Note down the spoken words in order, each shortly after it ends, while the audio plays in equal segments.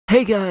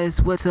Hey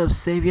guys, what's up?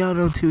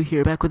 Saviano2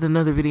 here, back with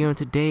another video, and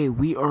today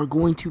we are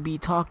going to be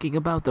talking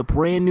about the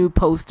brand new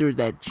poster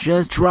that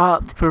just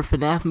dropped for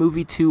FNAF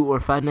Movie 2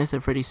 or Five Nights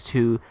at Freddy's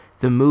 2,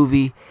 the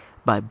movie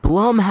by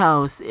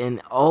Blumhouse,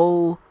 and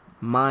oh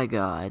my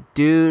god,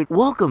 dude,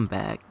 welcome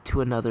back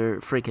to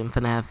another freaking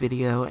FNAF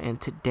video, and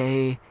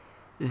today,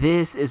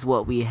 this is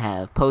what we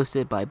have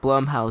posted by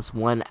Blumhouse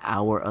 1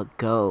 hour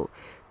ago.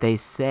 They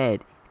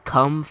said,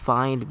 come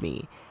find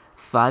me,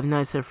 Five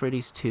Nights at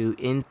Freddy's 2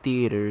 in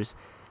theaters,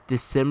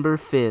 December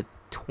 5th,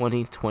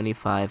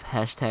 2025,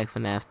 hashtag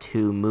FNAF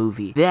 2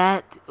 movie.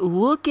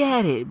 Look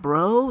at it,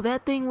 bro.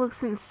 That thing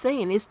looks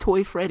insane. It's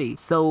Toy Freddy.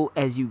 So,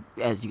 as you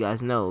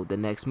guys know, the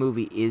next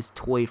movie is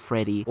Toy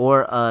Freddy,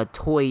 or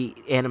Toy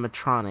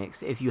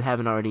Animatronics, if you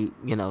haven't already,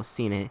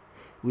 seen it.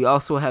 We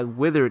also have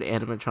Withered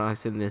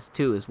Animatronics in this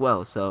too as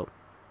well, so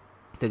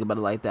think about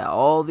it like that.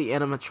 All the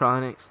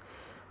animatronics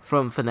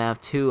from FNAF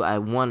 2, I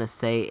want to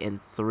say,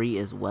 and 3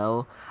 as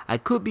well. I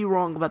could be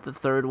wrong about the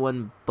third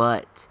one,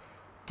 but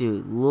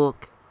dude,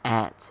 look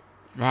at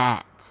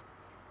that.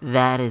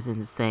 That is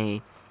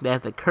insane. They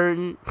have the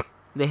curtain.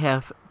 They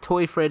have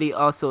Toy Freddy.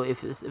 Also,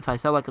 if I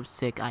sound like I'm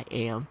sick, I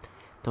am.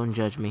 Don't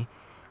judge me.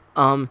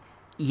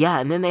 Yeah,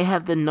 and then they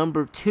have the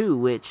number 2,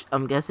 which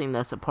I'm guessing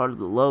that's a part of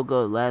the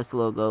logo. The last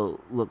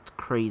logo looked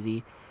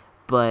crazy,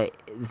 but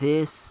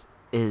this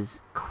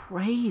is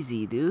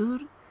crazy,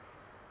 dude.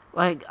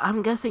 Like,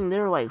 I'm guessing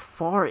they're like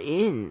far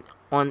in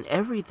on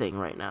everything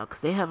right now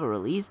because they have a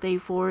release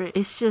date for it.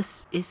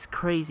 It's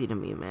crazy to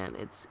me, man.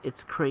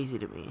 It's crazy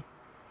to me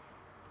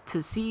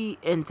to see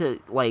and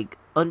to like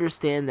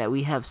understand that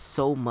we have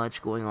so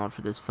much going on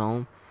for this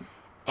film,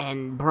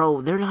 and bro,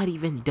 they're not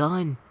even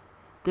done.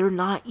 They're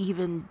not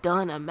even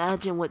done.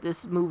 Imagine what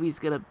this movie's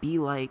gonna be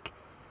like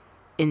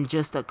in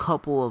just a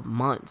couple of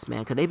months,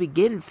 man, because they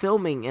begin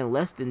filming in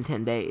less than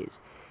 10 days.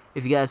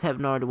 If you guys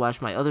haven't already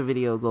watched my other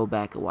video, go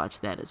back and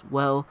watch that as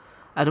well.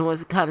 I know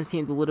it kind of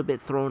seemed a little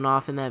bit thrown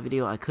off in that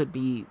video. I could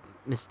be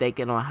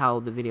mistaken on how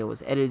the video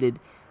was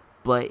edited,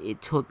 but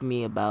it took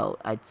me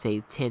about, I'd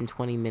say,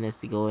 10-20 minutes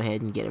to go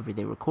ahead and get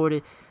everything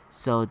recorded.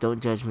 So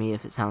don't judge me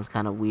if it sounds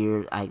kind of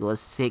weird. I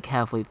was sick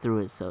halfway through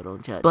it, so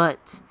don't judge.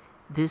 But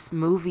this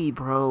movie,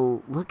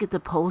 bro, look at the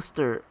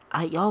poster.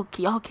 Y'all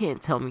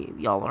can't tell me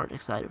y'all aren't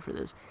excited for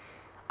this.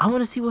 I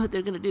want to see what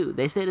they're going to do.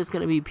 They said it's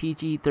going to be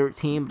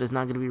PG-13, but it's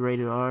not going to be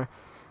rated R.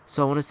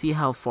 So I want to see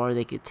how far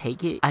they could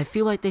take it. I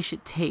feel like they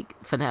should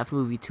take FNAF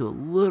Movie 2 a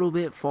little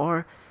bit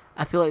far.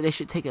 I feel like they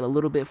should take it a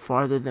little bit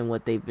farther than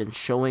what they've been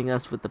showing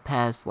us with the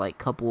past, like,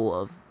 couple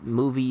of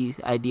movie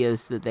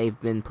ideas that they've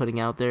been putting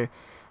out there,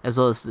 as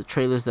well as the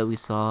trailers that we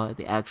saw,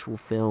 the actual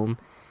film,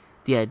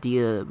 the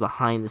idea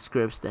behind the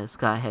scripts that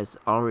Scott has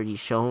already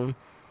shown.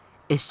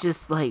 It's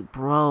just like,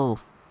 bro,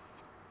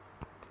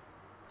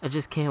 I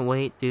just can't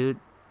wait, dude.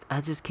 I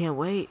just can't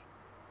wait.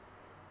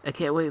 I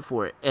can't wait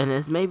for it. And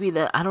it's maybe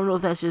that, I don't know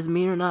if that's just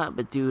me or not,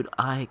 but dude,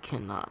 I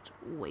cannot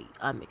wait.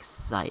 I'm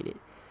excited.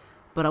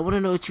 But I want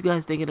to know what you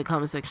guys think in the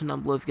comment section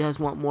down below. If you guys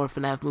want more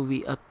FNAF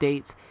movie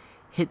updates,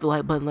 hit the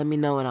like button, let me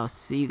know, and I'll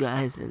see you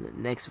guys in the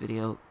next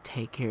video.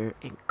 Take care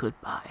and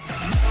goodbye.